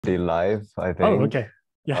Live, I Oh, think. okay.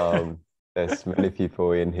 Yeah. Um, there's many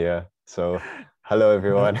people in here. So, hello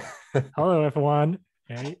everyone. Hello, everyone.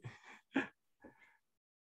 Hey.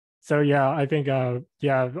 So yeah, I think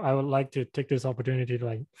yeah, I would like to take this opportunity to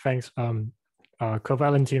like thanks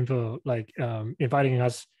Covalent team for like inviting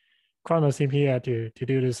us Cronos team here to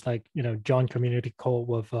do this like joint community call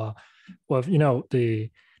with the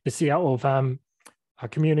CRO fam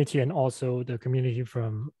community and also the community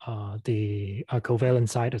from the Covalent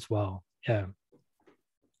side as well. Yeah.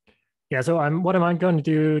 Yeah, so what am I going to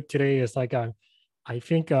do today is like I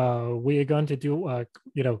think we are going to do a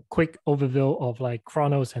quick overview of like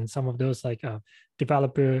Chronos and some of those like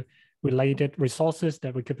developer related resources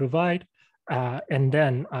that we could provide. And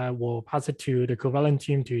then I will pass it to the Covalent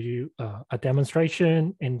team to do a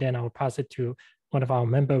demonstration, and then I will pass it to one of our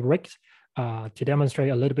member Rick to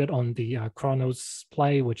demonstrate a little bit on the Chronos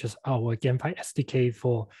Play, which is our GameFi SDK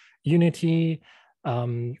for Unity,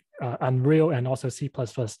 Unreal, and also C++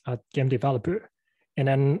 game developer. And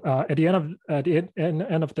then at the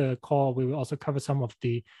end of the call, we will also cover some of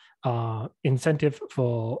the incentive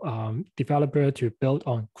for developer to build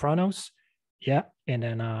on Chronos. Yeah, and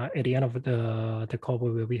then at the end of the call,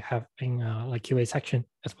 we will be having like QA section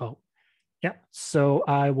as well. Yeah, so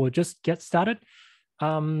I will just get started.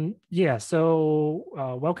 Yeah, so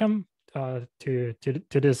welcome to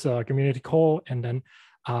this community call, and then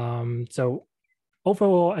so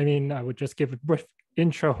overall, I mean, I would just give a brief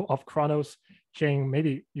intro of Cronos chain.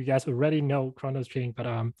 Maybe you guys already know Cronos chain, but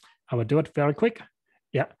I will do it very quick.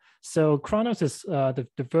 Yeah. So Cronos is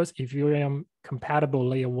the first Ethereum compatible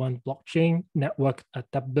layer 1 blockchain network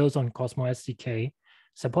that builds on Cosmos SDK,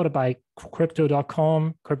 supported by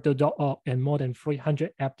crypto.com, crypto.org, and more than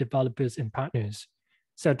 300 app developers and partners.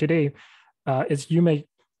 So today, as you may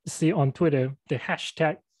see on Twitter, the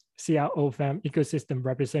hashtag CROFAM ecosystem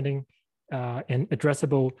representing an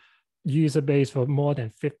addressable user base for more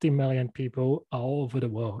than 50 million people all over the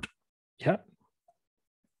world. Yeah.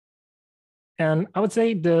 And I would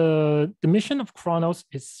say the mission of Cronos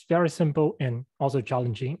is very simple and also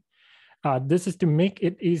challenging. This is to make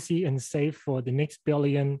it easy and safe for the next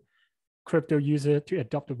billion crypto user to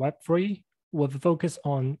adopt Web3 with a focus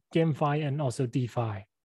on GameFi and also DeFi.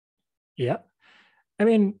 Yeah. I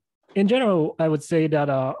mean, in general, I would say that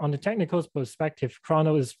on the technical perspective,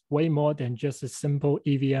 Cronos is way more than just a simple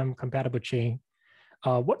EVM compatible chain.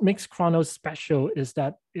 What makes Cronos special is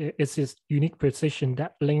that it's this unique precision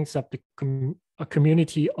that links up a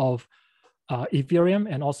community of Ethereum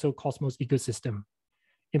and also Cosmos ecosystem.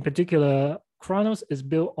 In particular, Cronos is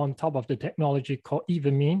built on top of the technology called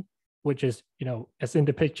Ethermine, which is, as in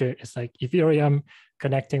the picture, it's like Ethereum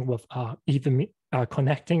connecting with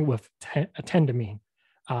Tendermine.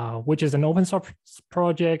 Which is an open source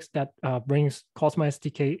project that brings Cosmos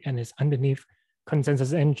SDK and is underneath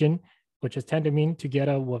consensus engine, which is Tendermine,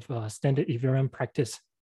 together with standard Ethereum practice.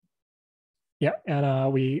 Yeah,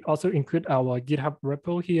 and we also include our GitHub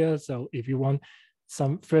repo here. So if you want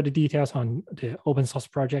some further details on the open source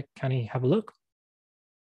project, can you have a look?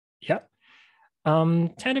 Yeah.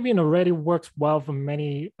 Tendermine already works well for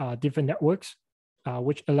many different networks,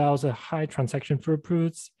 which allows a high transaction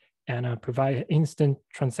throughputs and provide instant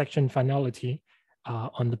transaction finality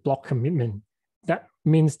on the block commitment. That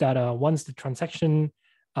means that once the transaction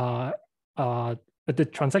will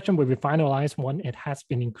be finalized when it has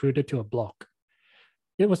been included to a block.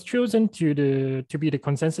 It was chosen to be the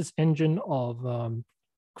consensus engine of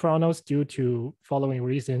Cronos due to following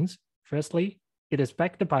reasons. Firstly, it is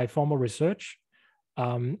backed by formal research.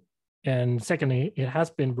 And secondly, it has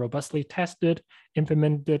been robustly tested,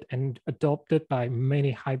 implemented, and adopted by many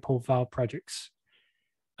high-profile projects.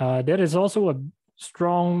 There is also a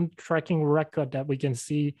strong tracking record that we can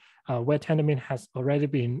see where Tendermine has already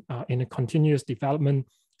been in a continuous development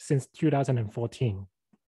since 2014.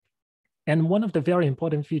 And one of the very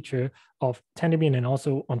important features of Tendermine, and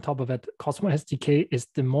also on top of it, Cosmos SDK, is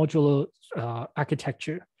the modular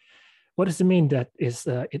architecture. What does it mean? That is,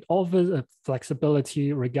 it offers a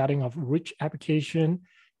flexibility regarding of which application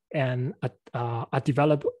and are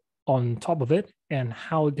developed on top of it and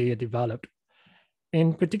how they are developed.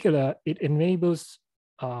 In particular, it enables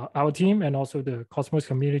our team and also the Cosmos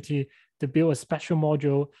community to build a special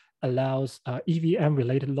module, allows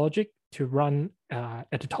EVM-related logic to run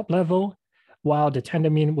at the top level, while the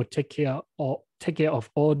Tendermine would take care of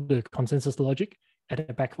all the consensus logic at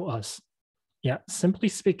the back for us. Yeah, simply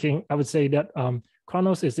speaking, I would say that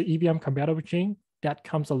Cronos is the EVM compatible chain that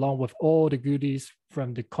comes along with all the goodies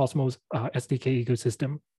from the Cosmos SDK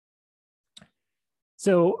ecosystem.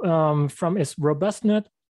 So from its robustness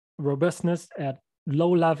at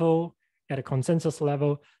low level, at a consensus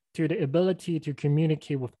level, to the ability to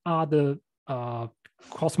communicate with other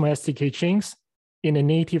Cosmos SDK chains in a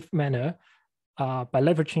native manner by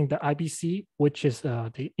leveraging the IBC, which is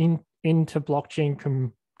the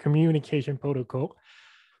inter-blockchain communication protocol.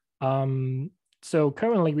 So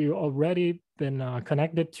currently, we've already been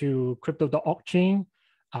connected to Crypto.org chain,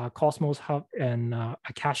 Cosmos Hub, and a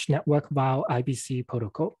cash network via IBC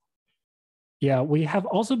protocol. Yeah, we have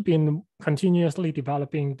also been continuously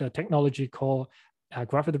developing the technology called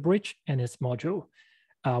Gravity Bridge and its module,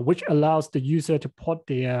 which allows the user to port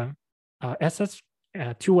their assets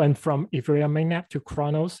to and from Ethereum mainnet to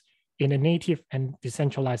Cronos in a native and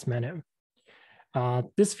decentralized manner.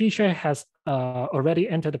 This feature has already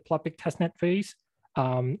entered the public testnet phase,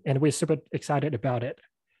 and we're super excited about it.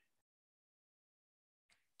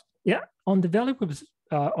 Yeah, on the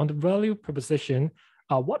value proposition,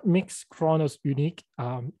 what makes Cronos unique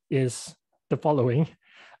is the following.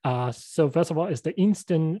 So first of all, it's the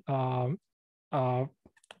instant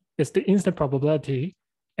probability,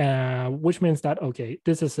 which means that, okay,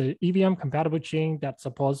 this is an EVM compatible chain that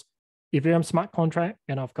supports Ethereum smart contract,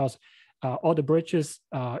 and of course, all the bridges,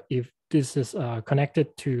 if this is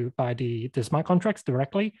connected to by the smart contracts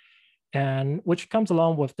directly, and which comes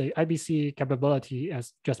along with the IBC capability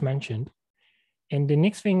as just mentioned. And the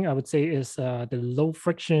next thing I would say is the low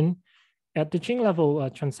friction. At the chain level,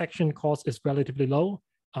 transaction cost is relatively low.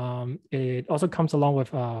 It also comes along with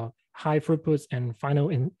high throughputs and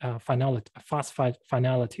fast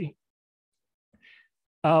finality.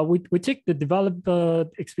 We take the developer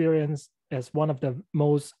experience as one of the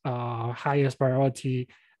most highest priority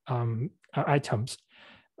items.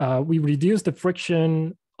 We reduce the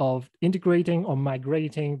friction of integrating or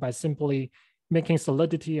migrating by simply making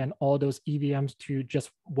Solidity and all those EVMs to just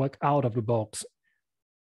work out of the box.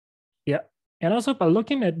 Yeah, and also by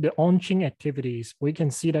looking at the on-chain activities, we can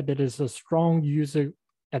see that there is a strong user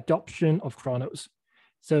adoption of Cronos.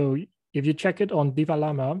 So if you check it on Diva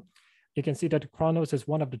Llama, you can see that Cronos is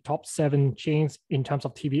one of the top 7 chains in terms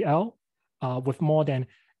of TVL, with more than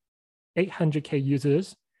 800K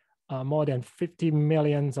users, more than 50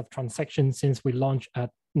 millions of transactions since we launched at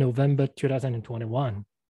November 2021.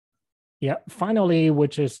 Yeah, finally,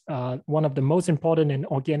 which is one of the most important and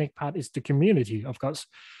organic part is the community, of course.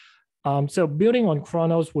 So building on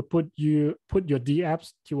Cronos would put your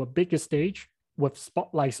DApps to a bigger stage with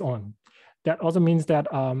spotlights on. That also means that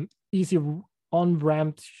easy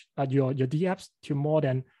on-ramp your DApps to more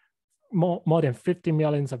than 50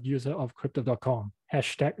 millions of users of Crypto.com,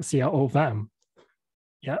 #CROVAM.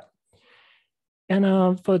 Yeah.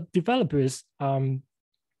 And for developers,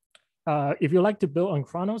 if you like to build on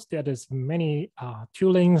Cronos, there is many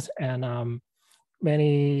toolings and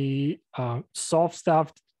many soft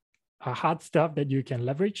stuff, hard stuff that you can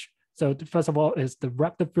leverage. So first of all is the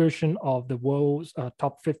wrapped version of the world's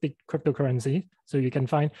top 50 cryptocurrency. So you can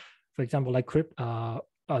find, for example, like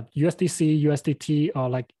USDC, USDT, or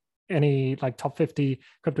like any like top 50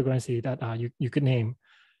 cryptocurrency that you could name.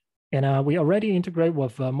 And we already integrate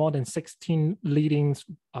with more than 16 leading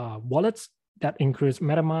wallets that includes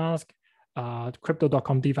MetaMask,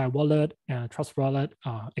 Crypto.com DeFi wallet, Trust Wallet,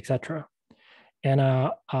 etc. And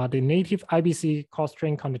the native IBC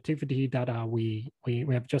cross-chain connectivity that we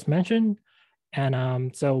have just mentioned.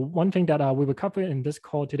 And so one thing that we will cover in this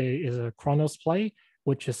call today is a Cronos Play,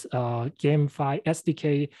 which is GameFi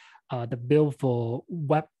SDK, the build for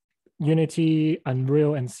Web, Unity,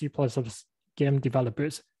 Unreal, and C++ game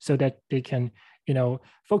developers, so that they can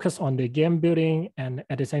focus on the game building, and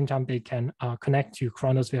at the same time they can connect to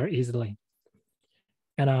Cronos very easily.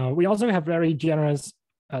 And we also have very generous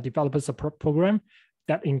developer support program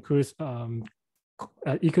that includes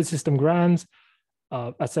ecosystem grants,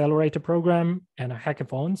 accelerator program, and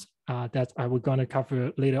hackathons that we're going to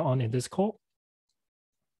cover later on in this call.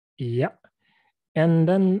 Yeah. And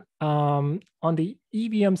then on the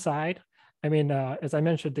EVM side, I mean, as I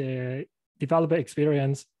mentioned, the developer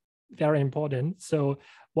experience, very important. So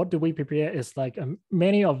what do we prepare is like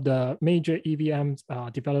many of the major EVMs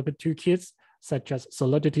developer toolkits, such as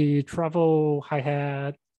Solidity, Travel,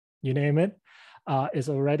 Hi-Hat, you name it, is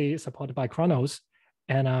already supported by Cronos.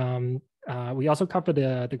 And we also cover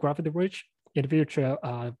the Gravity Bridge. In the future,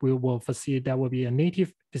 we will foresee there will be a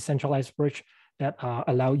native decentralized bridge that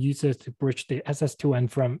allow users to bridge the access to and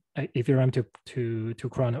from Ethereum to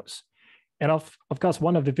Cronos. And of course,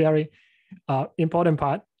 one of the very important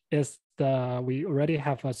part is we already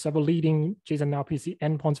have several leading JSON RPC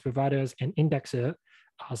endpoints providers and indexer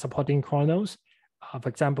supporting Cronos. For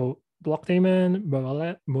example, Blockdaemon,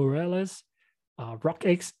 Morales,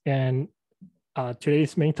 RockX, and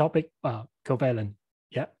today's main topic, Covalent.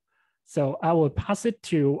 Yeah. So I will pass it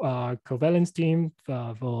to Covalent's team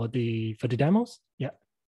for the demos. Yeah,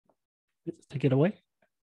 let's take it away.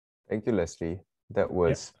 Thank you, Leslie. That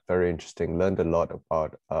was very interesting. Learned a lot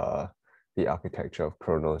about the architecture of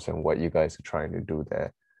Cronos and what you guys are trying to do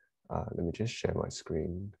there. Let me just share my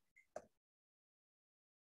screen.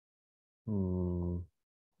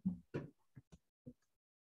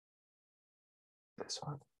 This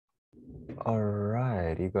one. All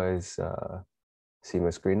right, you guys see my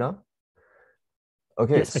screen now?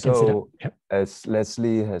 Okay, yes, so as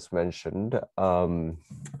Leslie has mentioned, Cronos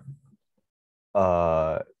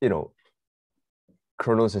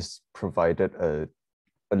has provided a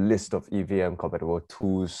list of EVM compatible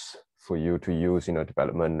tools for you to use in your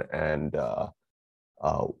development, and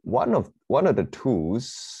one of the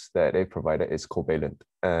tools that they provided is Covalent.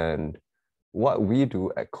 And what we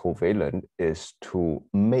do at Covalent is to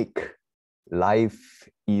make life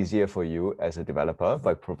easier for you as a developer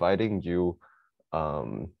by providing you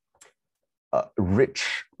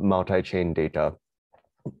rich multi-chain data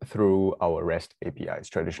through our REST APIs,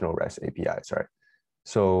 traditional REST APIs, right?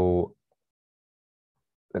 So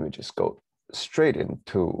let me just go straight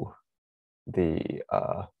into the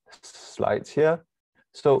slides here.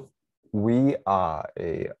 So we are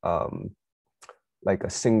like a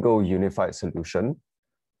single unified solution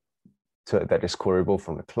that is queryable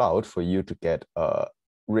from the cloud for you to get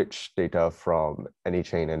rich data from any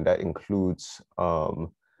chain, and that includes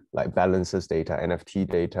like balances data, NFT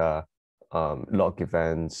data, log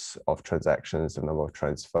events of transactions, the number of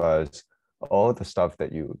transfers, all the stuff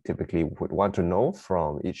that you typically would want to know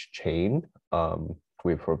from each chain.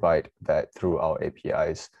 We provide that through our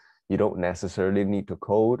APIs. You don't necessarily need to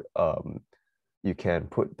code. You can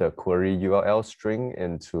put the query URL string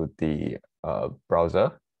into the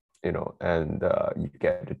browser, and you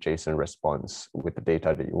get the JSON response with the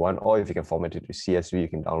data that you want. Or if you can format it to CSV, you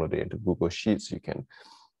can download it into Google Sheets. You can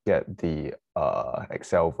get the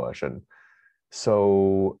Excel version.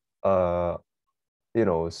 So,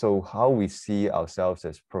 so how we see ourselves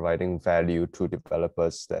as providing value to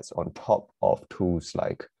developers that's on top of tools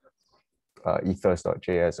like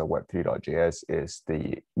ethers.js or web3.js is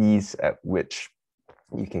the ease at which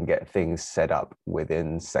you can get things set up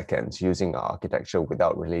within seconds using our architecture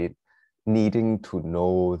without really needing to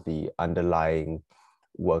know the underlying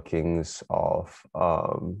workings of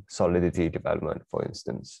Solidity development, for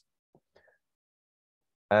instance.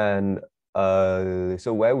 And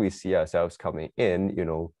so where we see ourselves coming in,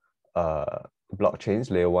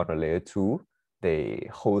 blockchains, layer 1 or layer 2, they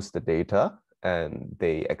host the data and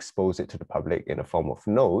they expose it to the public in a form of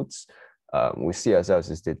nodes. We see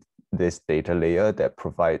ourselves as this data layer that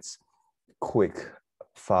provides quick,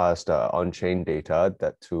 fast on-chain data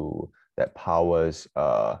that powers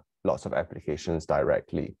lots of applications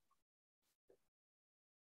directly.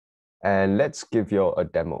 And let's give you a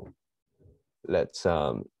demo. Let's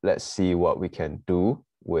see what we can do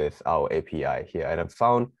with our API here. And I've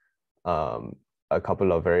found a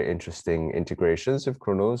couple of very interesting integrations with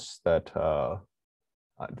Cronos that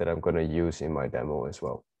I'm going to use in my demo as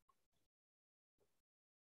well.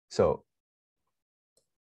 So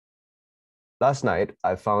last night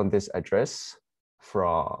I found this address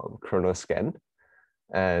from Cronos Scan,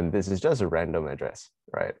 and this is just a random address,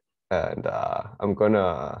 right? And I'm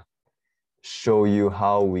gonna show you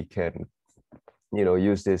how we can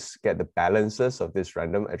use this, get the balances of this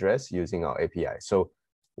random address using our API. So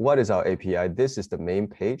what is our API? This is the main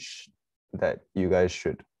page that you guys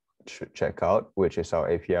should check out, which is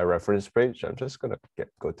our API reference page. I'm just gonna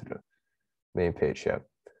go to the main page here.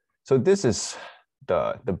 So this is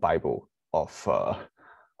the Bible of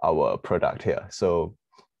our product here. So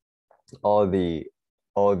all the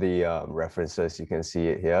references, you can see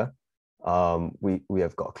it here. We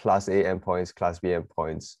have got Class A endpoints, Class B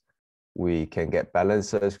endpoints. We can get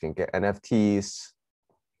balances, we can get NFTs,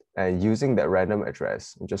 and using that random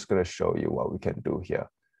address, I'm just going to show you what we can do here.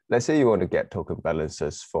 Let's say you want to get token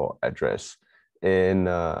balances for address in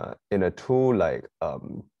a tool like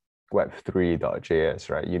web3.js,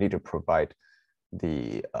 right? You need to provide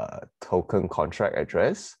the token contract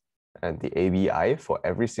address and the ABI for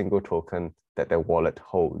every single token that the wallet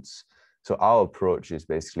holds. So our approach is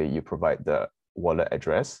basically you provide the wallet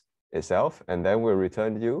address itself, and then we'll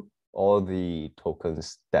return you all the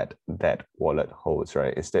tokens that wallet holds,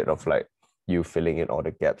 right? Instead of like you filling in all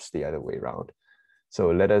the gaps the other way around. So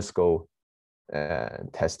let us go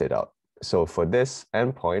and test it out. So for this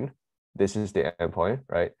endpoint, this is the endpoint,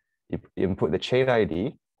 right? You input the chain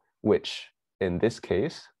ID, which in this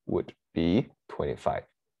case would be 25.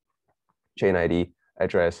 Chain ID,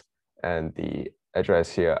 address, and the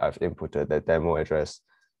address here I've inputted the demo address.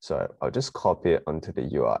 So I'll just copy it onto the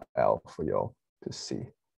URL for y'all to see.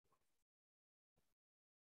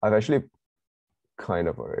 I've actually kind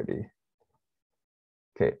of already.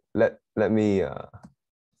 Okay, let me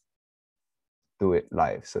do it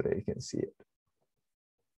live so that you can see it.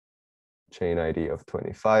 Chain ID of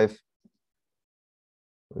 25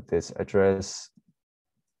 with this address.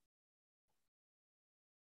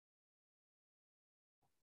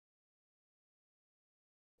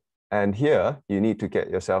 And here you need to get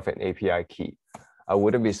yourself an API key. I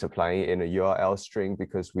wouldn't be supplying it in a URL string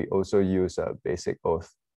because we also use a basic auth.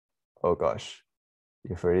 Oh gosh,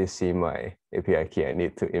 you've already seen my API key. I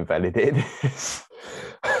need to invalidate this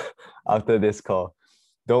after this call.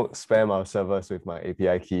 Don't spam our servers with my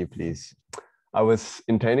API key, please. I was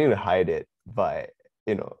intending to hide it, but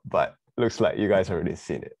but looks like you guys already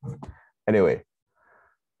seen it. Anyway,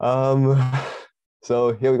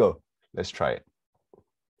 so here we go. Let's try it.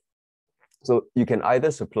 So you can either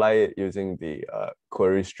supply it using the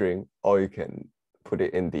query string, or you can put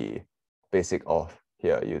it in the basic auth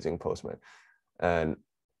here using Postman. And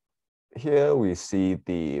here we see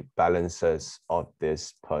the balances of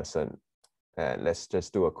this person. And let's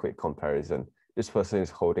just do a quick comparison. This person is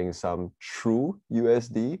holding some true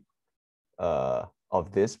USD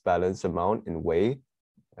of this balance amount in Wei,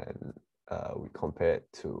 and we compare it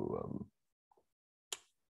to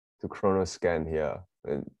Cronos scan here,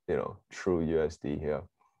 and true USD here,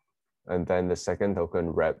 and then the second token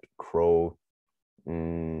wrapped Crow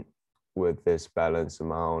with this balance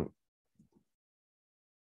amount.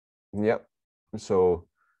 Yep. So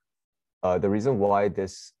the reason why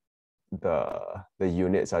the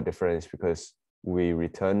units are different is because we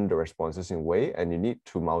return the responses in Wei, and you need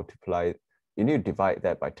to divide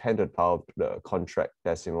that by 10 to the power of the contract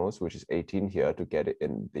decimals, which is 18 here, to get it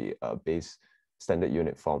in the base standard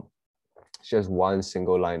unit form. It's just one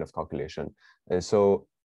single line of calculation. And so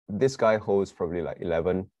this guy holds probably like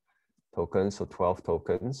 11 tokens, so 12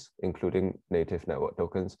 tokens, including native network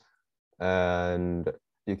tokens. And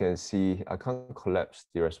you can see, I can't collapse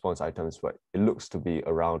the response items, but it looks to be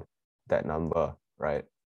around that number, right?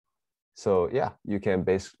 So yeah, you can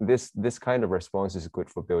base this kind of response is good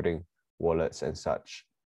for building wallets and such.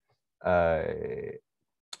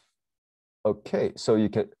 Okay, so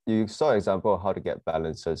you saw an example of how to get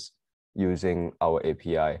balances using our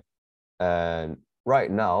API. And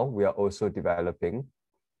right now we are also developing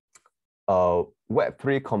a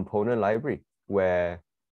Web3 component library where,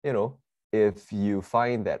 if you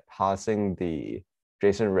find that parsing the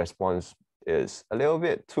JSON response is a little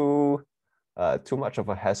bit too much of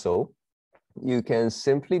a hassle, you can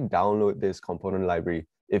simply download this component library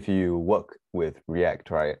if you work with React,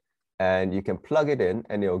 right? And you can plug it in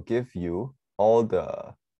and it'll give you all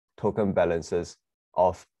the token balances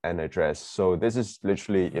of an address. So this is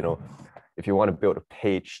literally, if you want to build a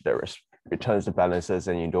page that returns the balances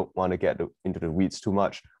and you don't want to get into the weeds too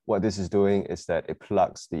much, what this is doing is that it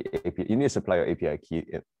plugs the API. You need to supply your API key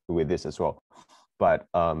with this as well, but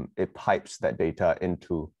it pipes that data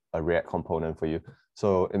into a React component for you.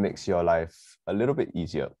 So it makes your life a little bit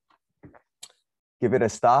easier. Give it a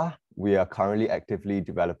star. We are currently actively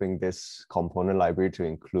developing this component library to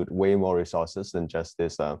include way more resources than just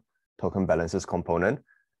this token balances component,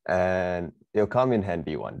 and it'll come in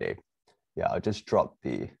handy one day. Yeah, I'll just drop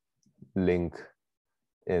the link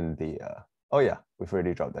in the, oh yeah, we've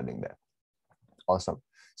already dropped the link there. Awesome.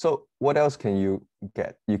 So what else can you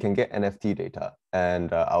get? You can get NFT data.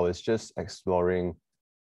 And I was just exploring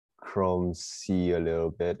Chrome C a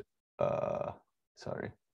little bit,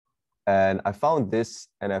 sorry. And I found this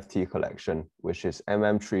NFT collection, which is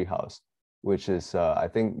Treehouse, which is, I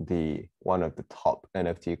think, one of the top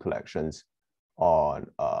NFT collections on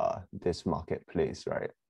this marketplace, right?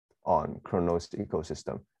 On Cronos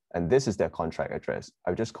ecosystem. And this is their contract address.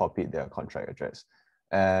 I've just copied their contract address.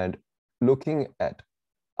 And looking at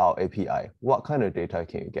our API, what kind of data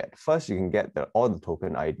can you get? First, you can get all the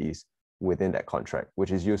token IDs within that contract,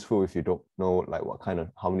 which is useful if you don't know like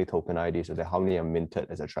how many token IDs are there, how many are minted,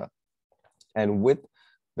 etc. And with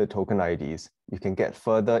the token IDs, you can get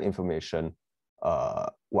further information,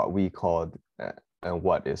 what we call and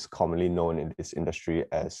what is commonly known in this industry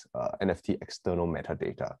as NFT external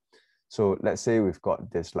metadata. So let's say we've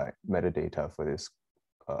got this like metadata for this,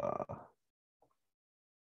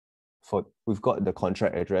 we've got the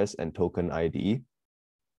contract address and token ID.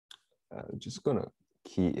 I'm just gonna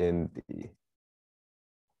key in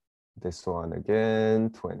this one again,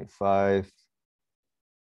 25.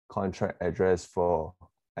 Contract address for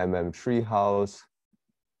Treehouse.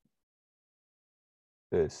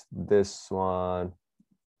 This one,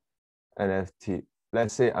 NFT.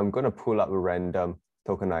 Let's say I'm gonna pull up a random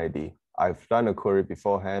token ID. I've done a query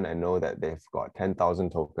beforehand. I know that they've got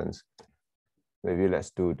 10,000 tokens. Maybe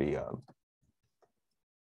let's do the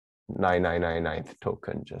 9999th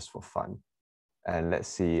token just for fun. And let's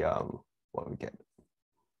see what we get.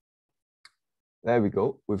 There we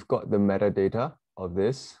go. We've got the metadata of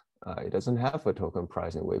this. It doesn't have a token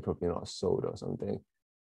price and way probably not sold or something.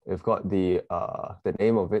 We've got the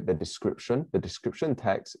name of it, the description. The description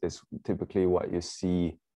text is typically what you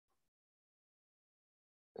see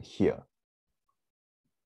here.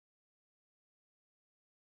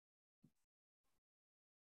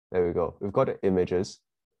 There we go. We've got the images.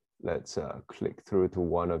 Let's click through to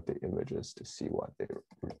one of the images to see what they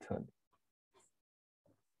return.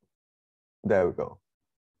 There we go.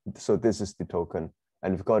 So this is the token,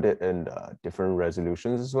 and we've got it in different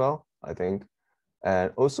resolutions as well, I think.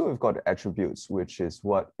 And also we've got attributes, which is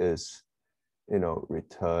what is,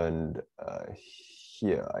 returned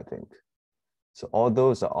here, I think. So all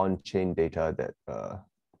those are on-chain data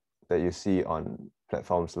that you see on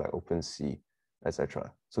platforms like OpenSea,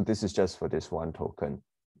 etc. So this is just for this one token.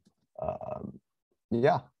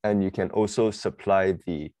 Yeah, and you can also supply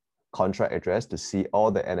the contract address to see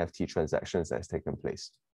all the NFT transactions that's taken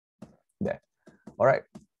place there. All right.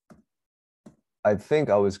 I think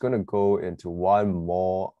I was going to go into one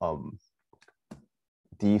more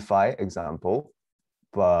DeFi example,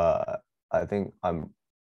 but I think I'm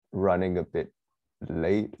running a bit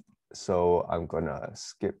late, so I'm going to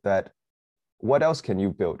skip that. What else can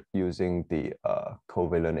you build using the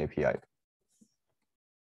Covalent API?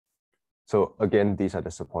 So again, these are the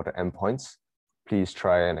supported endpoints. Please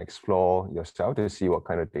try and explore yourself to see what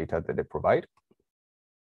kind of data that they provide.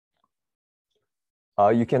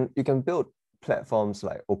 You can build platforms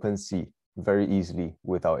like OpenSea very easily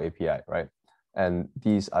with our API, right? And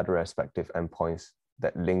these are the respective endpoints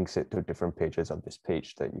that links it to different pages of this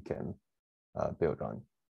page that you can build on.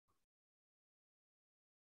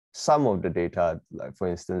 Some of the data, like for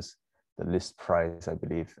instance, the list price, I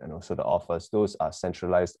believe, and also the offers, those are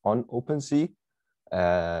centralized on OpenSea,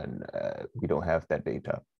 and we don't have that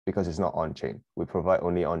data because it's not on-chain. We provide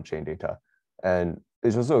only on-chain data. And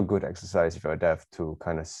it's also a good exercise if you're a dev to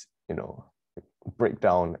kind of, break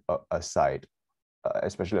down a site,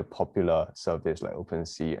 especially a popular service like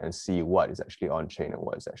OpenSea, and see what is actually on-chain and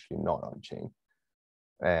what is actually not on-chain.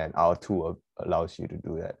 And our tool allows you to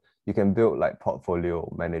do that. You can build like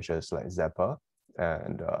portfolio managers like Zapper,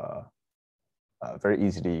 and very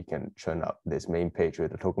easily you can churn up this main page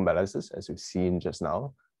with the token balances, as we've seen just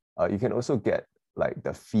now. You can also get like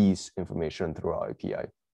the fees information through our API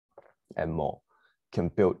and more. Can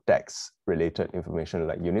build DEX related information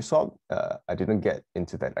like Uniswap. I didn't get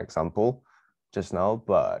into that example just now,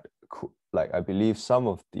 but like I believe some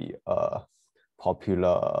of the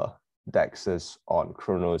popular DEXs on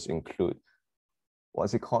Cronos include,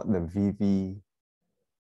 what's it called? The VV.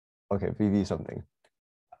 Okay, VV something.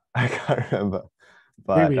 I can't remember.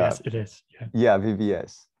 But VVS it is. Yeah,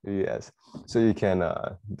 VVS. So you can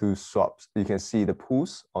do swaps. You can see the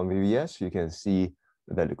pools on VVS. You can see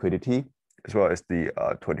the liquidity, as well as the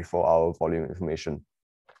 24-hour volume information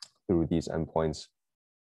through these endpoints.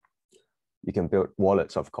 You can build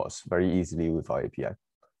wallets, of course, very easily with our API.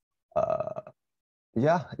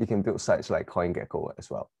 Yeah, you can build sites like CoinGecko as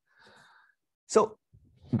well. So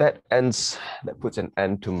that puts an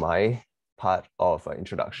end to my part of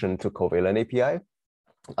introduction to Covalent API.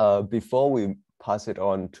 Before we pass it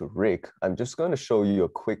on to Rick, I'm just going to show you a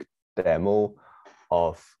quick demo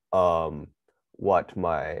of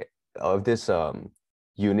this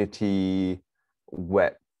Unity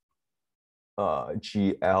web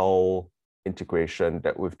GL integration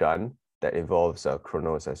that we've done that involves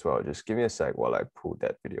Cronos as well. Just give me a sec while I pull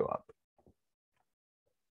that video up.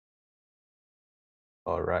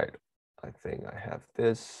 All right, I think I have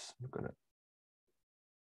this. I'm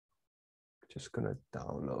just gonna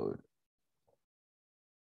download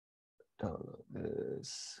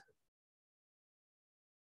this,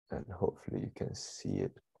 and hopefully you can see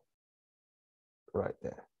it right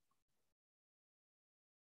there.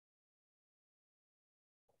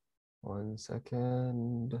 One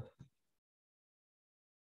second.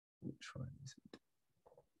 Which one is it?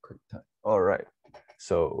 Quick time. All right.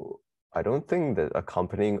 So I don't think there's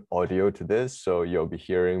accompanying audio to this, so you'll be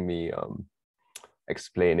hearing me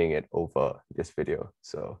explaining it over this video.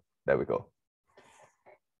 So there we go.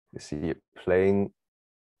 You see it playing.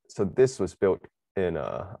 So this was built in,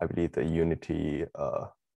 I believe, the Unity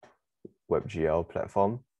WebGL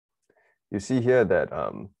platform. You see here that,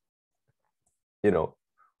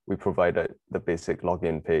 we provided the basic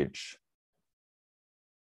login page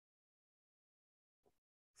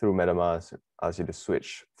through MetaMask, asks you to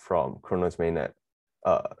switch from Cronos mainnet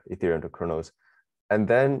Ethereum to Cronos. And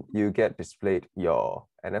then you get displayed your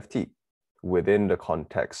NFT within the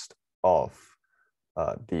context of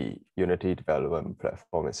the Unity development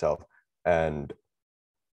platform itself. And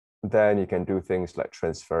then you can do things like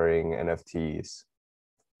transferring NFTs.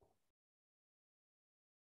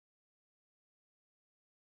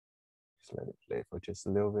 Just let it play for just a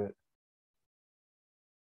little bit.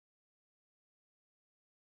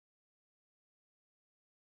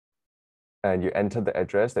 And you enter the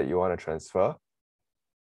address that you want to transfer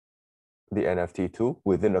the NFT to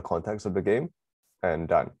within the context of the game, and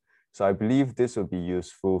done. So I believe this will be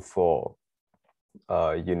useful for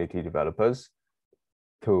Unity developers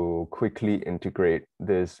to quickly integrate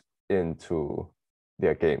this into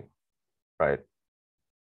their game, right?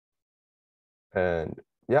 And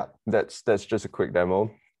yeah, that's just a quick demo.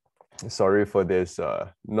 Sorry for this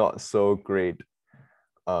not so great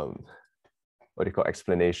what do you call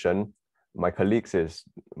explanation. My colleague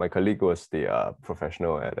was the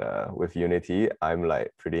professional at with Unity. I'm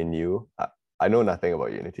like pretty new. I know nothing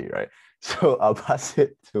about Unity, right? So I'll pass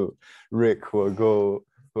it to Rick, who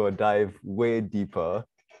will dive way deeper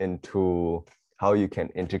into how you can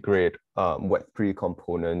integrate Web3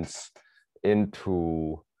 components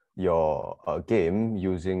into your game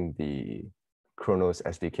using the Cronos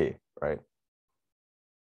SDK, right?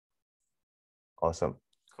 Awesome.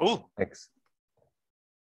 Cool. Thanks.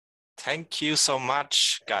 Thank you so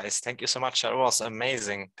much, guys. Thank you so much. That was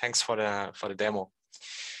amazing. Thanks for the demo.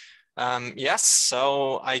 Yes,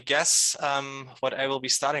 so I guess what I will be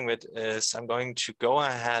starting with is I'm going to go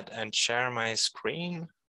ahead and share my screen.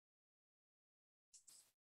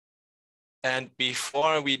 And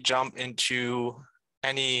before we jump into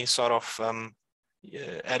any sort of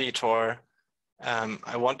editor,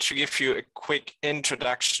 I want to give you a quick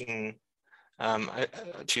introduction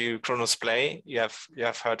to Cronos Play. You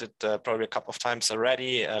have heard it probably a couple of times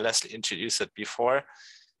already. Leslie introduced it before.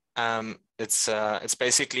 It's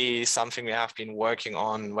basically something we have been working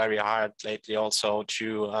on very hard lately, also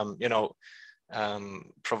to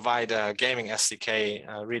provide a gaming SDK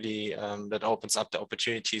really that opens up the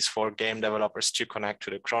opportunities for game developers to connect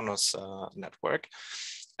to the Cronos network.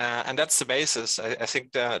 And that's the basis. I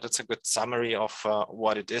think that's a good summary of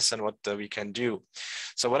what it is and what we can do.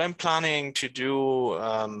 So what I'm planning to do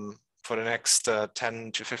for the next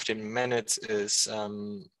 10 to 15 minutes is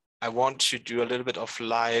I want to do a little bit of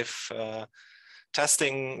live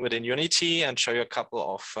testing within Unity and show you a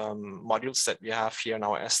couple of modules that we have here in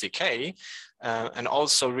our SDK, and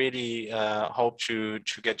also really hope to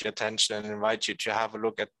get your attention and invite you to have a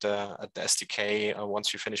look at the SDK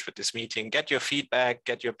once you finish with this meeting, get your feedback,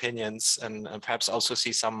 get your opinions, and perhaps also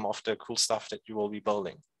see some of the cool stuff that you will be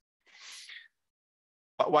building.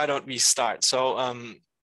 But why don't we start? So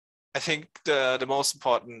I think the most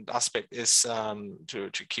important aspect is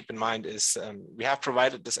to keep in mind is we have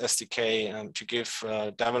provided this SDK to give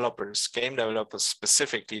developers, game developers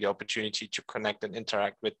specifically, the opportunity to connect and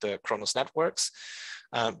interact with the Cronos networks,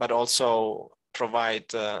 but also provide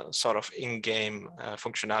sort of in-game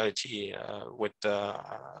functionality with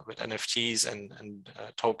NFTs and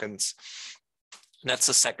tokens. And that's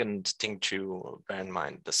the second thing to bear in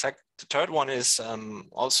mind. The third one is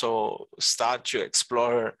also start to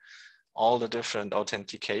explore all the different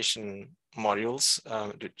authentication modules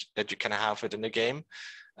that you can have within the game.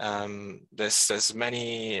 There's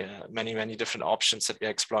many different options that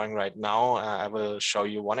we're exploring right now. I will show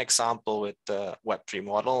you one example with the Web3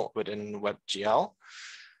 model within WebGL.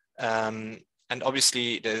 And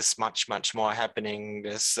obviously, there's much more happening.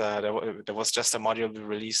 There was just a module we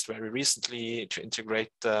released very recently to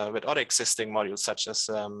integrate with other existing modules, such as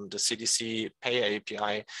the CDC Pay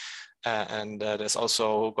API. And there's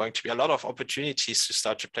also going to be a lot of opportunities to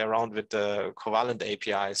start to play around with the Covalent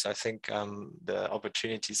API. So I think the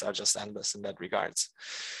opportunities are just endless in that regards.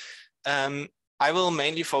 I will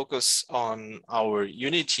mainly focus on our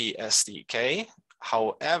Unity SDK.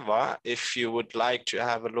 However, if you would like to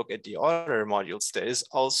have a look at the other modules, there is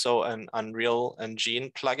also an Unreal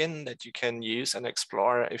Engine plugin that you can use and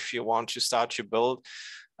explore if you want to start to build,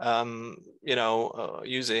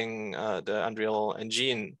 using the Unreal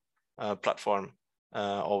Engine platform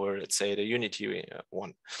over, let's say, the Unity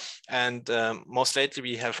one. And most lately,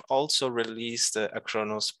 we have also released a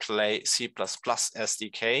Cronos Play C++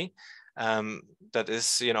 SDK. That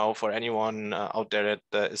is, for anyone out there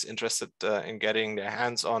that is interested in getting their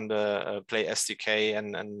hands on the Play SDK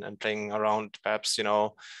and playing around, perhaps,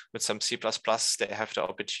 with some C++, they have the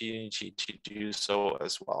opportunity to do so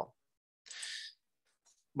as well.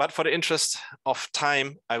 But for the interest of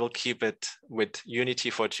time, I will keep it with Unity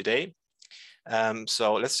for today.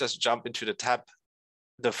 So let's just jump into the tab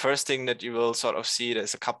the first thing that you will sort of see,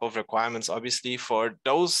 there's a couple of requirements, obviously, for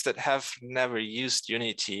those that have never used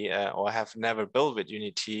Unity or have never built with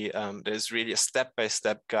Unity. There's really a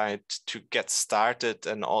step-by-step guide to get started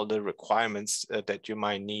and all the requirements that you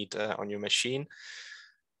might need on your machine.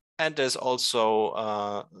 And there's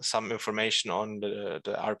also some information on the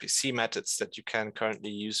RPC methods that you can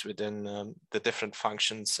currently use within the different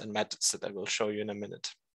functions and methods that I will show you in a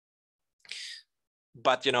minute.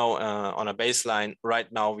 But, you know, on a baseline, right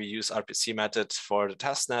now we use RPC method for the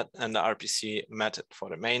testnet and the RPC method for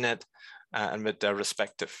the mainnet, and with their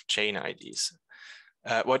respective chain IDs.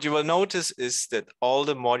 What you will notice is that all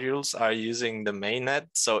the modules are using the mainnet.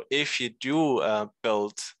 So if you do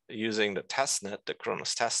build using the testnet, the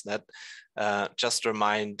Cronos testnet, just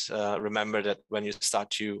remember that when you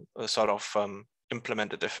start to sort of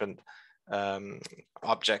implement the different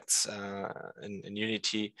objects in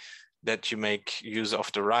Unity, that you make use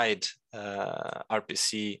of the right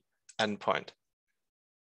RPC endpoint.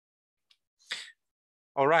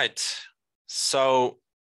 All right, so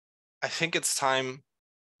I think it's time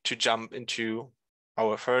to jump into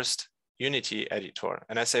our first Unity editor.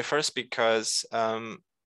 And I say first because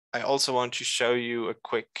I also want to show you a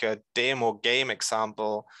quick demo game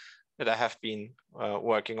example that I have been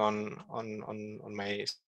working on my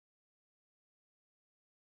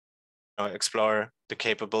explore the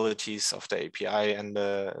capabilities of the API and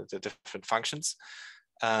the different functions.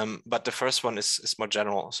 But the first one is more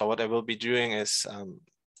general. So what I will be doing is,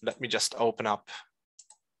 let me just open up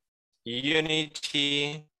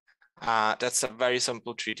Unity. That's a very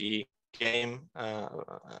simple 3D game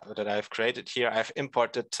that I've created here. I've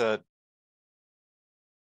imported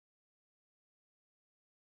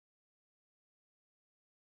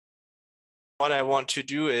what I want to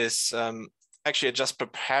do is actually I just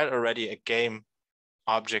prepared already a game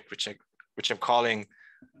object, which I'm calling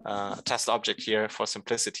test object here for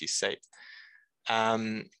simplicity's sake.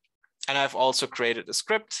 And I've also created a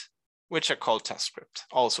script, which I call test script,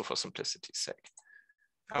 also for simplicity's sake.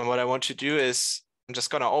 And what I want to do is I'm just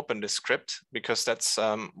going to open this script because that's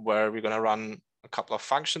where we're going to run a couple of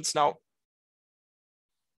functions now.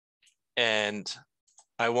 And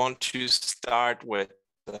I want to start with,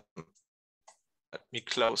 let me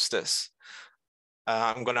close this.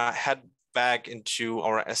 I'm going to head back into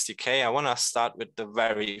our SDK. I want to start with the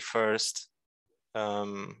very first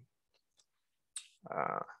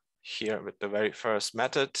here with the very first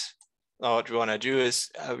method. Now what we want to do is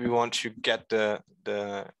we want to get the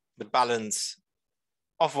balance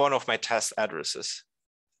of one of my test addresses.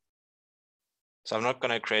 So I'm not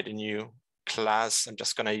going to create a new class. I'm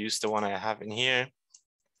just going to use the one I have in here.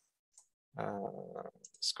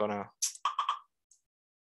 It's going to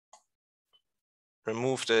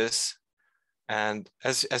remove this. And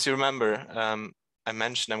as you remember, I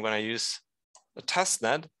mentioned I'm going to use a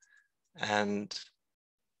testnet. And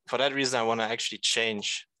for that reason, I want to actually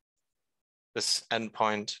change this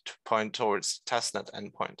endpoint to point towards testnet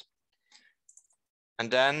endpoint.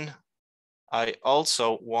 And then I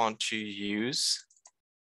also want to use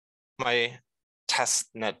my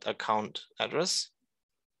testnet account address.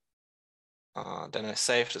 Then I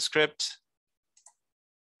save the script,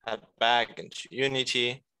 head back into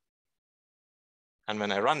Unity. And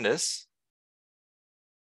when I run this,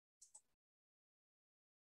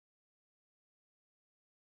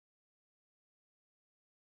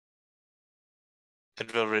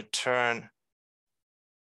 it will return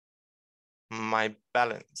my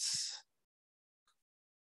balance.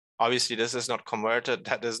 Obviously, this is not converted.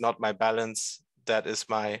 That is not my balance. That is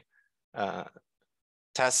my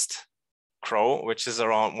test row, which is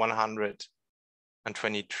around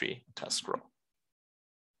 123 test row.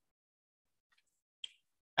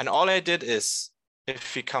 And all I did is,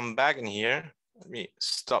 if we come back in here, let me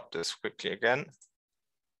stop this quickly again.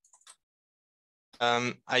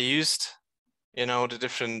 I used, the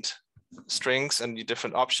different strings and the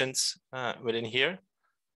different options within here.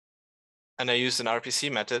 And I used an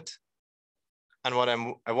RPC method. And what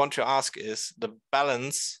I want to ask is the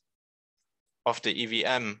balance of the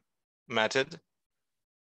EVM method.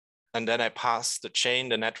 And then I pass the chain,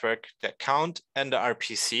 the network, the account, and the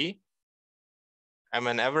RPC. And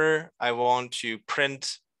whenever I want to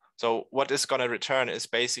print, so what is going to return is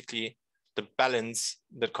basically the balance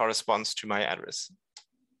that corresponds to my address.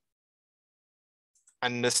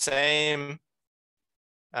 And the same,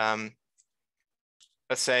 let's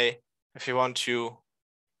say, if you want to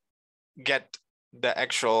get the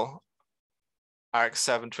actual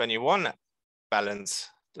ARC721 balance,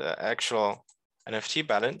 the actual NFT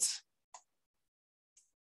balance,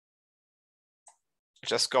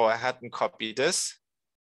 just go ahead and copy this.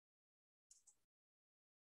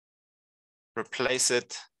 replace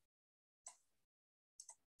it.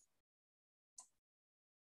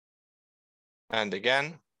 And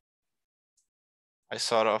again, I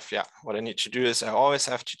sort of, what I need to do is I always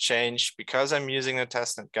have to change, because I'm using a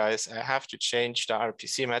testnet, guys, I have to change the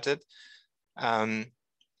RPC method.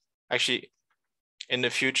 Actually, in the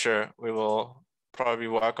future, we will probably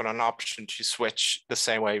work on an option to switch the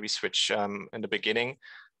same way we switch in the beginning,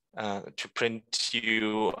 to provide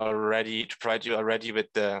you already with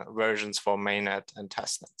the versions for mainnet and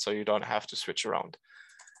testnet, so you don't have to switch around.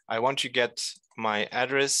 I want to get my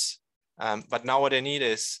address, but now what I need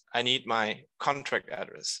is I need my contract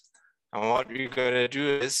address. And what we're going to do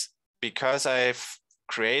is, because I've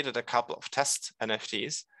created a couple of test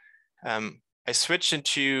NFTs, I switch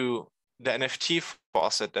into the NFT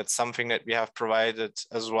faucet. That's something that we have provided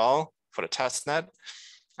as well for the testnet.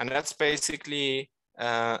 And that's basically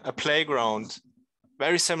a playground,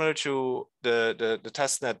 very similar to the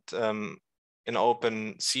testnet in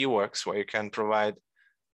OpenSea works, where you can provide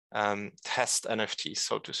test NFTs,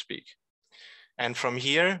 so to speak. And from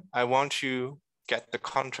here, I want to get the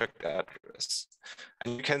contract address.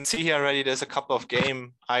 And you can see here already, there's a couple of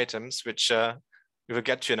game items, which we will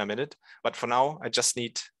get to in a minute. But for now, I just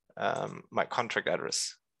need my contract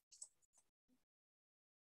address.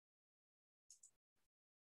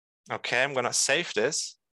 Okay, I'm gonna save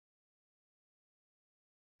this.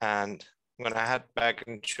 And I'm gonna head back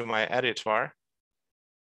into my editor.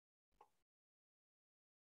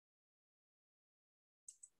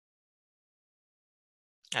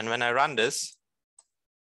 And when I run this,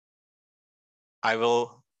 I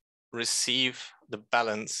will receive the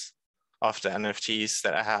balance of the NFTs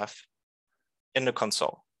that I have in the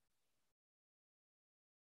console.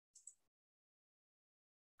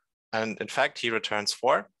 And in fact, he returns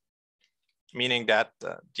 4, meaning that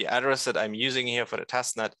the address that I'm using here for the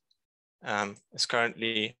testnet is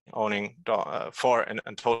currently owning 4 in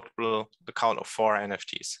total, the count of 4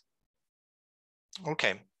 NFTs.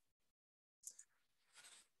 Okay.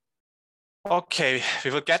 Okay, we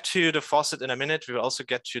will get to the faucet in a minute. We will also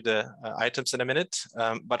get to the items in a minute.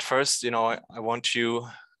 But first, I want to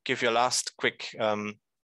give you a last quick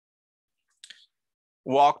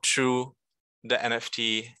walk through the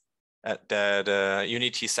NFT at the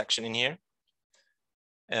Unity section in here.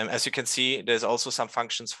 As you can see, there's also some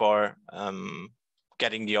functions for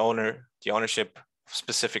getting the ownership of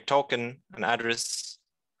specific token and address,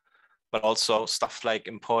 but also stuff like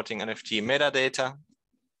importing NFT metadata.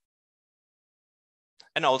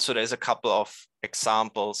 And also there's a couple of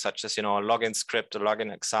examples, such as, a login script, a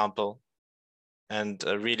login example, and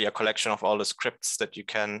really a collection of all the scripts that you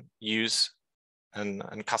can use and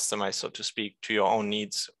customize, so to speak, to your own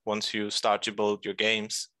needs once you start to build your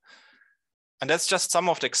games. And that's just some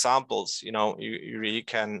of the examples, you really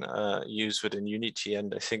can use within Unity.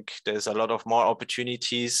 And I think there's a lot of more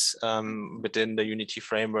opportunities within the Unity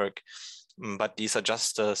framework, but these are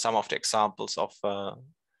just some of the examples of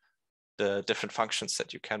the different functions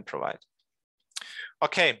that you can provide.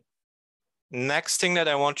 Okay, next thing that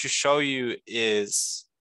I want to show you is,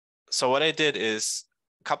 so what I did is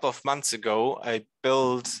a couple of months ago, I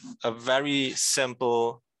built a very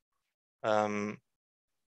simple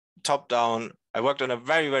top-down, I worked on a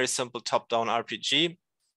very, very simple top-down RPG,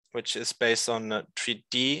 which is based on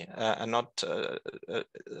 3D and not,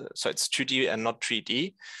 so it's 2D and not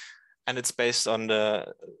 3D. And it's based on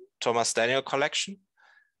the Thomas Daniel collection.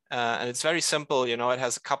 And it's very simple, it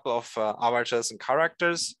has a couple of avatars and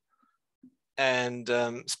characters. And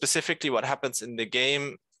specifically what happens in the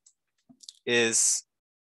game is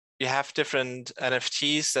you have different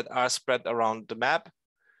NFTs that are spread around the map.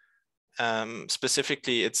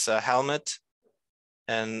 Specifically, it's a helmet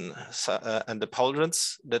and the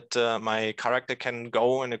pauldrons that my character can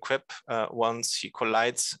go and equip once he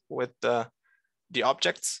collides with the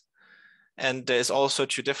objects. And there's also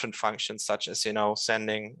 2 different functions, such as,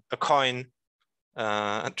 sending a coin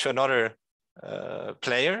to another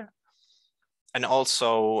player. And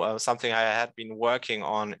also something I had been working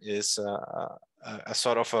on is a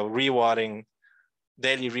sort of a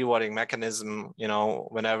daily rewarding mechanism,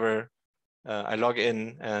 whenever I log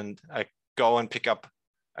in and I go and pick up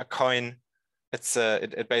a coin,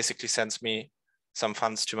 it basically sends me some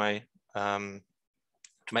funds to my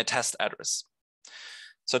test address.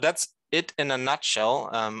 So that's it in a nutshell,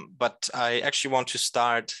 but I actually want to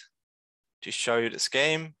start to show you this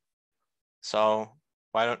game. So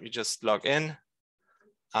why don't we just log in?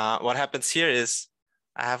 What happens here is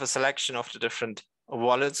I have a selection of the different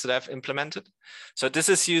wallets that I've implemented. So this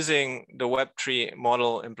is using the Web3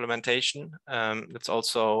 model implementation. It's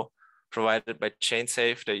also provided by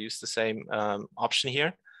ChainSafe. They use the same option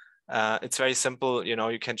here. It's very simple.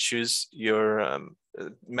 You can choose your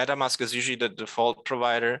MetaMask is usually the default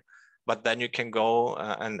provider, but then you can go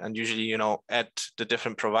and usually, add the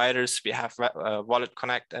different providers. We have Wallet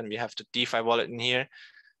Connect and we have the DeFi wallet in here.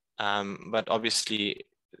 But obviously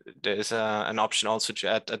there is an option also to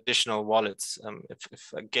add additional wallets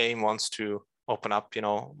if a game wants to open up,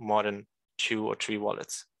 more than 2 or 3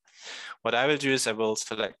 wallets. What I will do is I will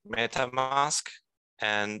select MetaMask,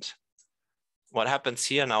 and what happens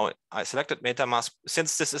here now, I selected MetaMask.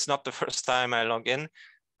 Since this is not the first time I log in,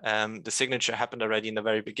 the signature happened already in the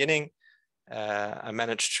very beginning. I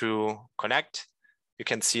managed to connect. You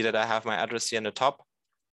can see that I have my address here in the top,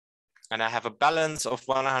 and I have a balance of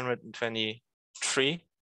 123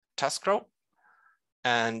 task row.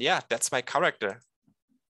 And yeah, that's my character.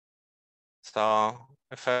 So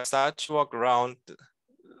if I start to walk around,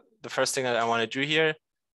 the first thing that I want to do here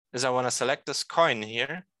is I want to select this coin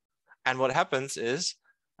here. And what happens is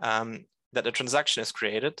that a transaction is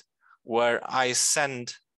created where I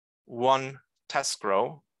send one task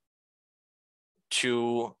row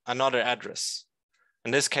to another address.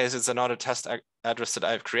 In this case, it's another test address that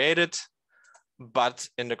I've created, but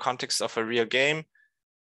in the context of a real game,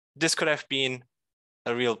 this could have been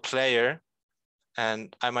a real player,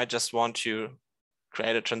 and I might just want to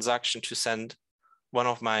create a transaction to send one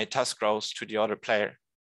of my task rows to the other player.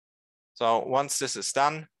 So once this is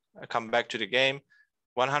done, I come back to the game.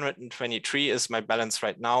 123 is my balance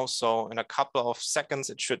right now. So in a couple of seconds,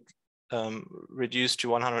 it should reduce to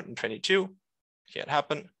 122. Here it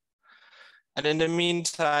happened. And in the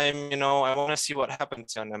meantime, I want to see what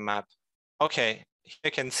happens on the map. Okay, here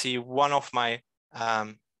you can see one of my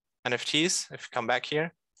NFTs. If you come back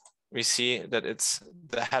here, we see that it's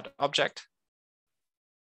the head object.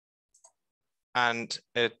 And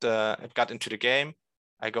it got into the game.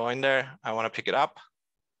 I go in there, I want to pick it up.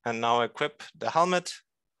 And now I equip the helmet.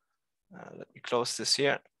 Let me close this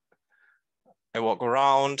here. I walk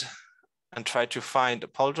around and try to find the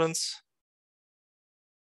pauldrons.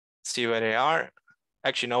 See where they are.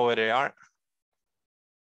 Actually know where they are.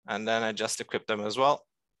 And then I just equip them as well.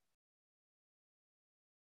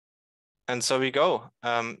 And so we go.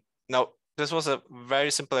 Now, this was a very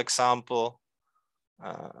simple example,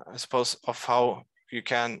 I suppose, of how you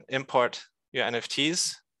can import your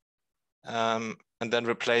NFTs and then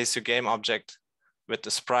replace your game object with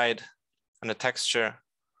the sprite and the texture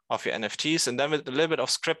of your NFTs. And then with a little bit of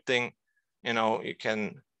scripting, you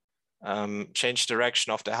can change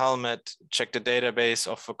direction of the helmet, check the database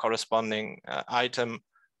of a corresponding item,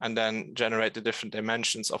 and then generate the different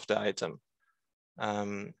dimensions of the item.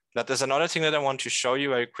 But there's another thing that I want to show you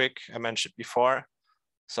very quick. I mentioned before.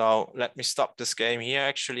 So let me stop this game here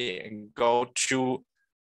actually and go to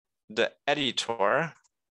the editor.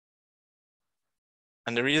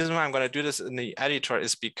 And the reason why I'm going to do this in the editor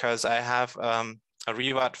is because I have a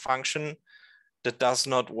reward function that does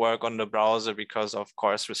not work on the browser because of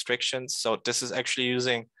course restrictions. So this is actually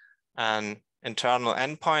using an internal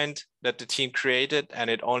endpoint that the team created, and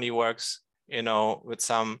it only works, with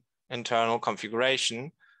some internal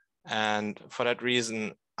configuration. And for that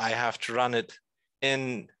reason, I have to run it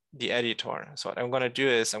in the editor. So what I'm going to do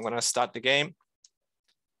is I'm going to start the game.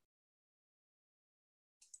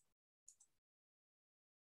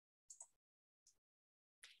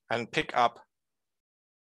 And pick up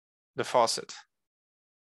the faucet.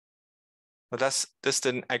 But this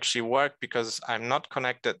didn't actually work because I'm not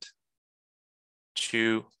connected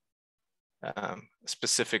to a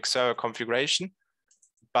specific server configuration.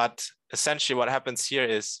 But essentially what happens here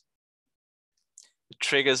is it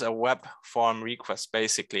triggers a web form request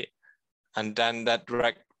basically. And then that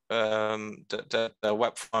the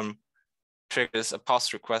web form triggers a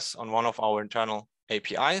post request on one of our internal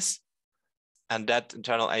APIs. And that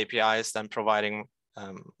internal API is then providing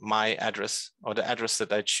my address, or the address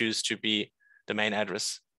that I choose to be the main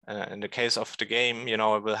address. In the case of the game,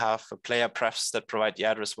 I will have a player prefs that provide the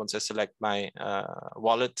address once I select my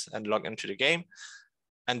wallet and log into the game,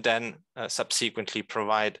 and then subsequently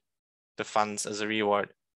provide the funds as a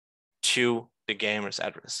reward to the gamer's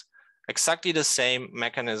address. Exactly the same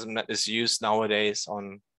mechanism that is used nowadays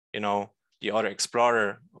on, the other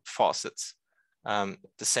Explorer faucets. The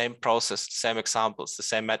same process, the same examples, the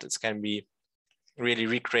same methods can be really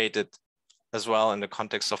recreated as well in the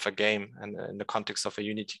context of a game and in the context of a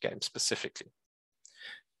Unity game specifically.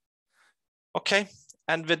 Okay,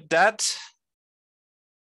 and with that,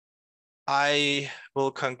 I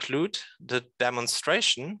will conclude the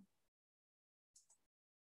demonstration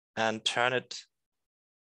and turn it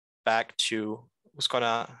back to who's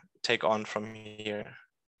gonna take on from here.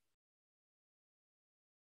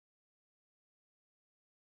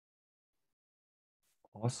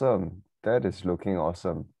 Awesome. That is looking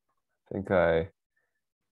awesome. I think I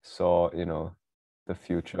saw, the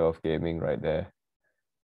future of gaming right there,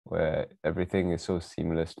 where everything is so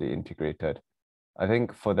seamlessly integrated. I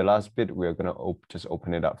think for the last bit, we're gonna just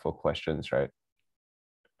open it up for questions, right?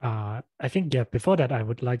 I think, yeah, before that, I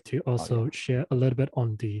would like to also share a little bit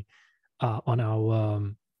on the on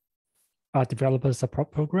our developer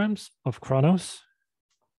support programs of Cronos.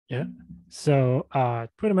 Yeah. So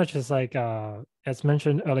pretty much it's like as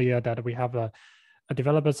mentioned earlier that we have a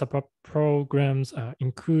developer support programs,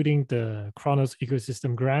 including the Cronos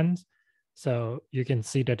ecosystem grants. So you can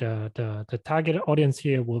see that the target audience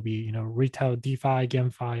here will be retail, DeFi,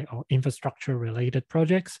 GameFi, or infrastructure related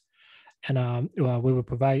projects. And we will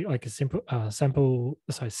provide like a simple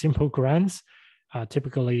grants,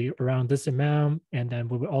 typically around this amount, and then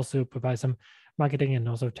we will also provide some marketing and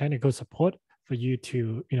also technical support for you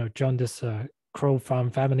to join this Crow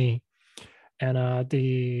Farm family. And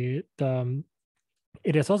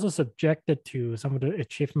it is also subjected to some of the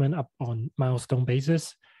achievement up on milestone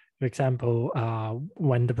basis. For example,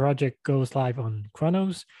 when the project goes live on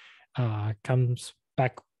Cronos, comes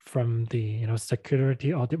back from the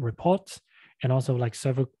security audit reports, and also like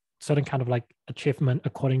certain kind of like achievement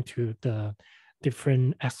according to the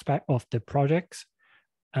different aspect of the projects.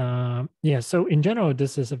 Yeah, so in general,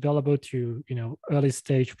 this is available to early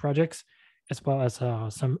stage projects, as well as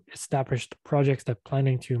some established projects that are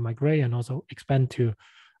planning to migrate and also expand to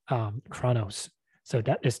Cronos. So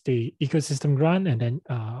that is the ecosystem grant. And then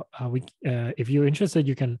if you're interested,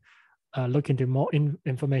 you can look into more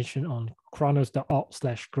information on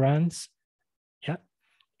Cronos.org/grants. Yeah.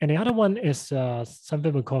 And the other one is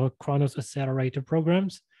something we call Cronos Accelerator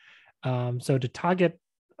programs. So the target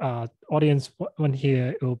audience one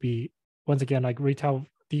here, it will be, once again, like retail,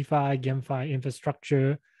 DeFi, GameFi,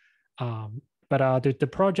 infrastructure. But the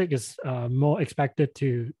project is more expected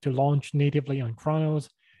to launch natively on Cronos,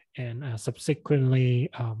 and subsequently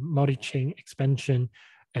multi-chain expansion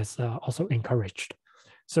is also encouraged.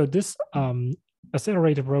 So this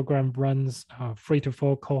accelerator program runs 3 to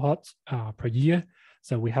 4 cohorts per year.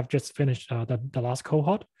 So we have just finished the last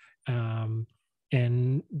cohort. And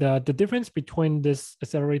the difference between this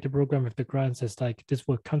accelerator program with the grants is like this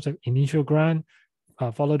will come as initial grant,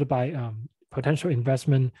 followed by potential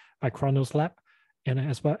investment by Cronos Lab, and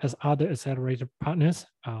as well as other accelerator partners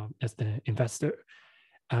as the investor.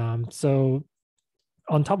 So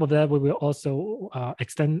on top of that, we will also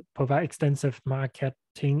provide extensive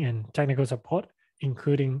marketing and technical support,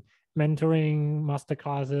 including mentoring,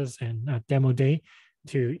 masterclasses, and demo day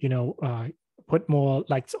to put more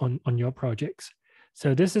lights on your projects.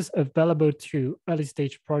 So this is available to early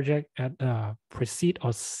stage project at pre-seed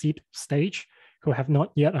or seed stage who have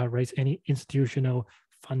not yet raised any institutional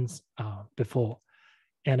funds before.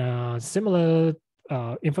 And similar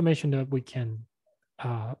information that we can,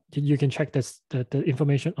 you can check the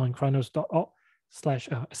information on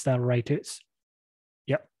Cronos.org/accelerators.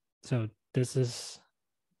 Yep. So this is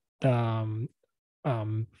the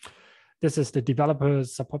developer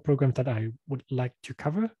support program that I would like to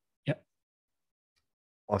cover. Yep.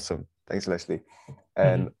 Awesome. Thanks, Leslie.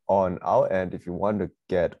 And on our end, if you want to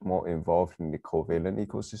get more involved in the Covalent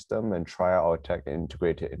ecosystem and try out our tech and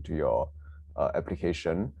integrate it into your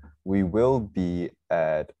application, we will be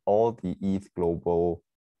at all the ETH Global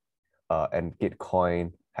and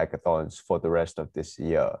Gitcoin hackathons for the rest of this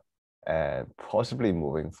year, and possibly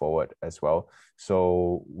moving forward as well.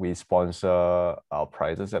 So we sponsor our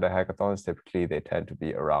prizes at the hackathons. Typically, they tend to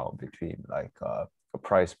be around between like a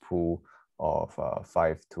prize pool of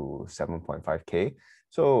 5 to 7.5K.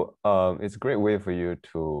 So it's a great way for you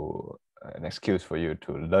to, an excuse for you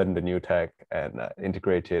to learn the new tech and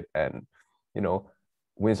integrate it and,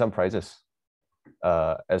 win some prizes.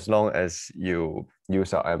 As long as you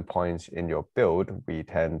use our endpoints in your build, we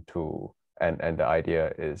tend to, and the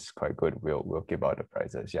idea is quite good, we'll give out the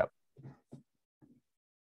prizes. Yeah.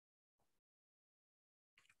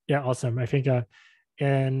 Yeah, awesome. I think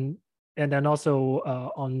and then also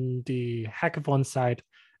on the hackathon side,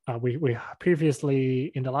 we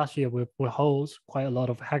previously in the last year we host quite a lot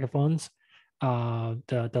of hackathons.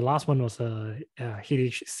 The last one was a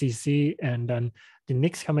HCC, and then the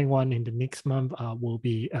next coming one in the next month will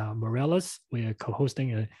be Morales. We are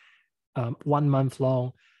co-hosting a 1 month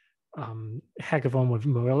long hackathon with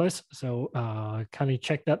Morales. So kindly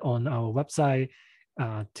check that on our website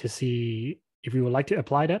to see if you would like to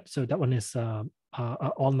apply that. So that one is an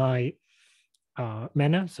online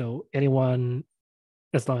manner. So anyone,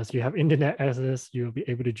 as long as you have internet access, you'll be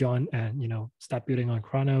able to join and start building on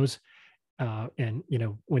Cronos and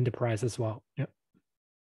win the prize as well. Yeah.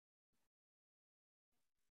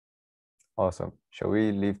 Awesome. Shall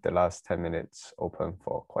we leave the last 10 minutes open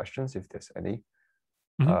for questions if there's any?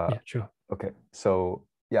 Yeah, sure. Okay, so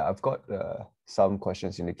yeah, I've got some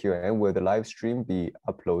questions in the Q&A. Will the live stream be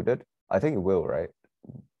uploaded? I think it will, right?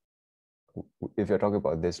 If you're talking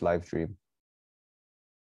about this live stream.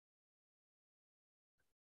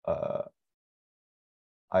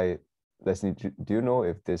 Leslie, do you know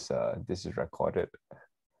if this is recorded?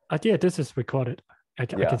 Yeah, this is recorded. I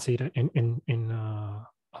can see that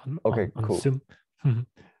okay, on cool. Zoom.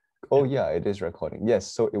 Oh yeah, it is recording. Yes,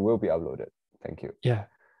 so it will be uploaded. Thank you. Yeah,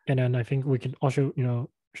 and then I think we can also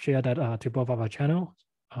share that to both of our channels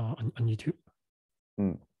on YouTube.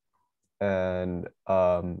 And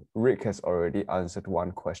Rick has already answered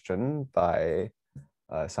one question by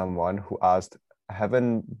someone who asked, I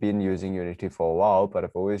haven't been using Unity for a while, but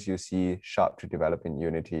I've always used C# to develop in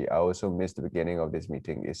Unity. I also missed the beginning of this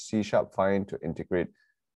meeting. Is C# fine to integrate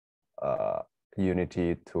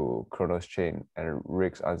Unity to Cronos chain? And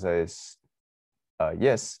Rick's answer is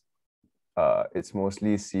yes. It's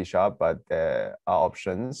mostly C#, but there are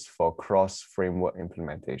options for cross-framework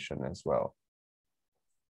implementation as well.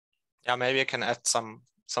 Yeah, maybe I can add some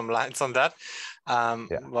lines on that.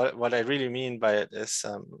 What I really mean by it is,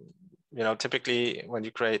 typically when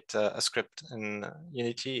you create a script in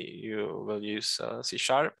Unity, you will use C#.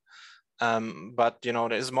 But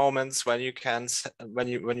there's moments when you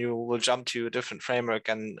will jump to a different framework,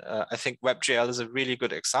 and I think WebGL is a really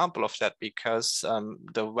good example of that, because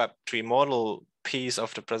the Web3 model piece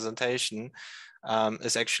of the presentation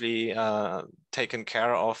is actually taken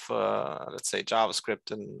care of, let's say,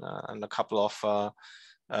 JavaScript and a couple of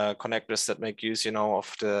connectors that make use,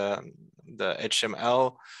 of the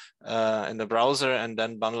HTML in the browser, and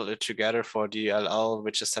then bundle it together for DLL,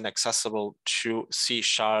 which is then accessible to C#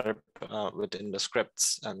 within the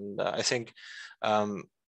scripts. And I think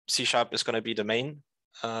C# is going to be the main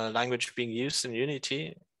language being used in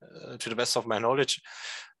Unity, to the best of my knowledge.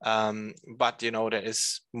 But there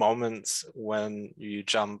is moments when you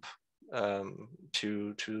jump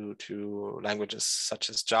to languages such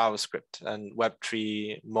as JavaScript, and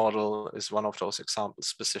Web3 model is one of those examples,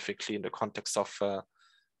 specifically in the context of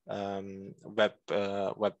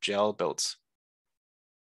WebGL builds.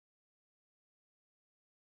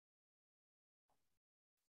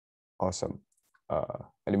 Awesome.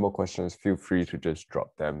 Any more questions? Feel free to just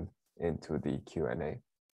drop them into the Q&A.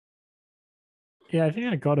 Yeah, I think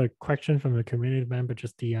I got a question from a community member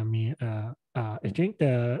just DM me. I think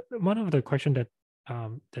one of the question that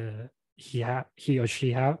he or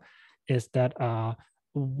she have is that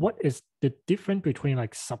what is the difference between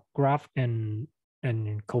like subgraph and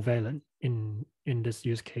covalent in this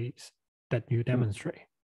use case that you demonstrate?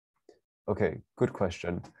 Okay, good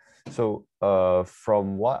question. So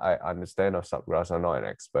from what I understand of subgraphs, I'm not an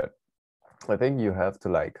expert. I think you have to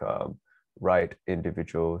write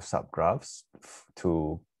individual subgraphs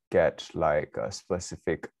to get like a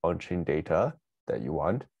specific on-chain data that you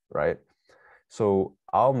want, right? So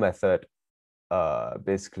our method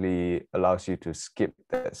basically allows you to skip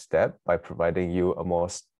that step by providing you a more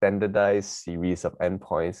standardized series of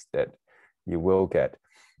endpoints that you will get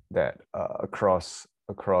that across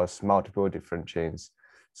multiple different chains.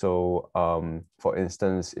 So for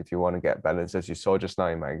instance, if you want to get balances, you saw just now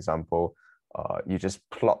in my example, you just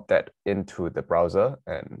plot that into the browser,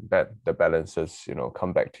 and that the balances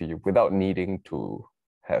come back to you without needing to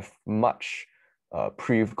have much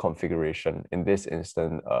pre-configuration, in this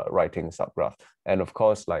instance writing subgraph. And of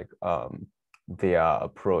course, their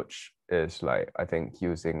approach is I think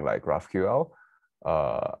using GraphQL.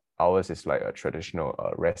 Ours is like a traditional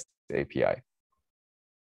REST API.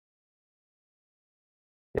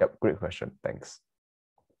 Yep, great question. Thanks.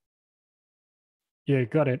 Yeah,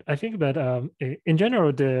 got it. I think that in general,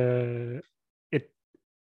 I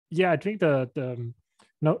think the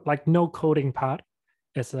no coding part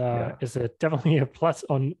is definitely a plus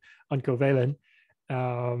on Covalent,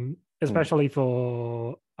 especially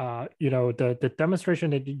for the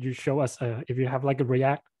demonstration that you show us. If you have like a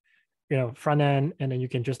React front end, and then you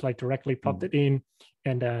can just directly plug it in,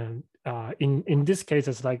 and then in this case,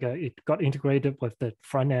 it's it got integrated with the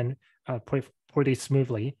front end pretty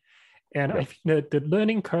smoothly. And I think the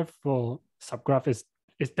learning curve for subgraph is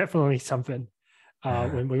definitely something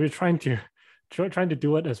when we were trying to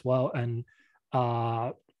do it as well. And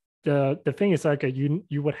the thing is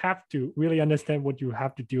you would have to really understand what you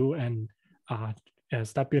have to do and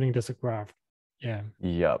start building this graph. Yeah.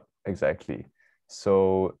 Yep, exactly.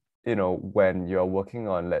 So when you're working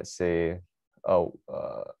on, let's say, a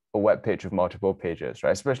web page with multiple pages,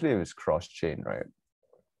 right? Especially if it's cross-chain, right?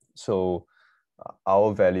 So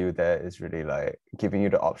our value there is really like giving you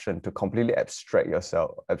the option to completely abstract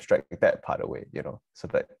that part away, so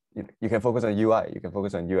that you can focus on UI, you can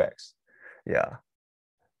focus on UX. Yeah.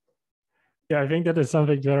 Yeah, I think that is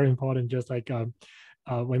something very important. Just like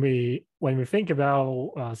when we think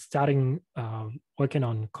about starting working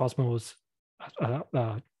on Cosmos,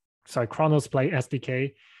 Cronos Play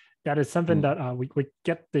SDK, that is something that we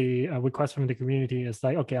get the request from the community. It's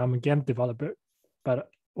like, okay, I'm a game developer, but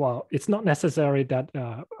well, it's not necessary that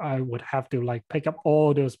I would have to like pick up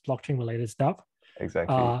all those blockchain related stuff.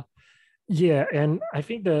 Exactly. Yeah, and I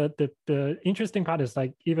think the interesting part is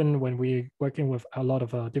like even when we're working with a lot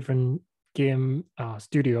of different game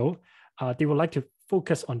studio, they would like to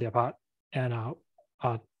focus on their part and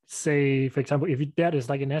say, for example, if that is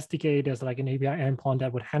like an SDK, there's like an API endpoint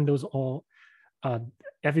that would handles all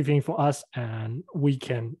everything for us, and we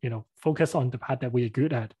can focus on the part that we're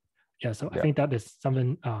good at. Yeah, so I think that is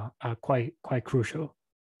something quite crucial.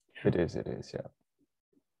 Yeah. It is, yeah.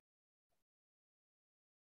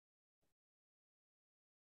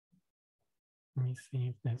 Let me see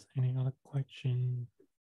if there's any other question.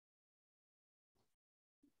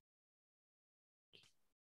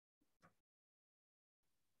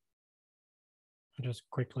 I'll just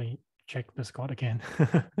quickly check the Discord again.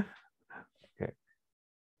 Okay.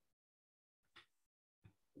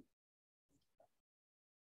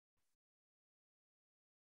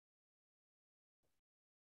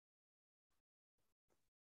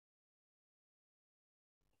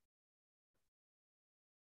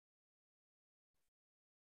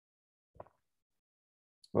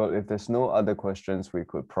 Well, if there's no other questions, we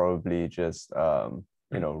could probably just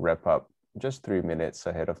wrap up just 3 minutes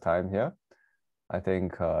ahead of time here. I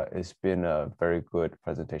think it's been a very good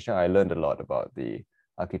presentation. I learned a lot about the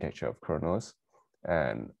architecture of Cronos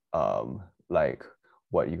and like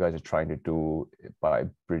what you guys are trying to do by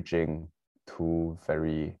bridging two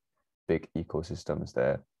very big ecosystems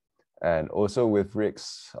there. And also with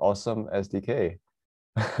Rick's awesome SDK.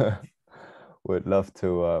 Would love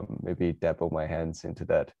to maybe dabble my hands into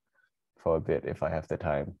that for a bit if I have the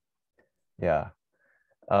time. Yeah.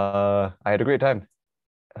 I had a great time.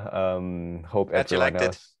 Hope everyone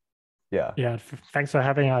else. Yeah, thanks for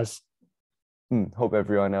having us. Hope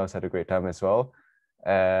everyone else had a great time as well.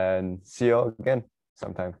 And see you all again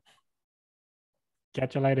sometime.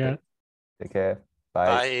 Catch you later. Take care. Bye.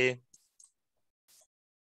 Bye.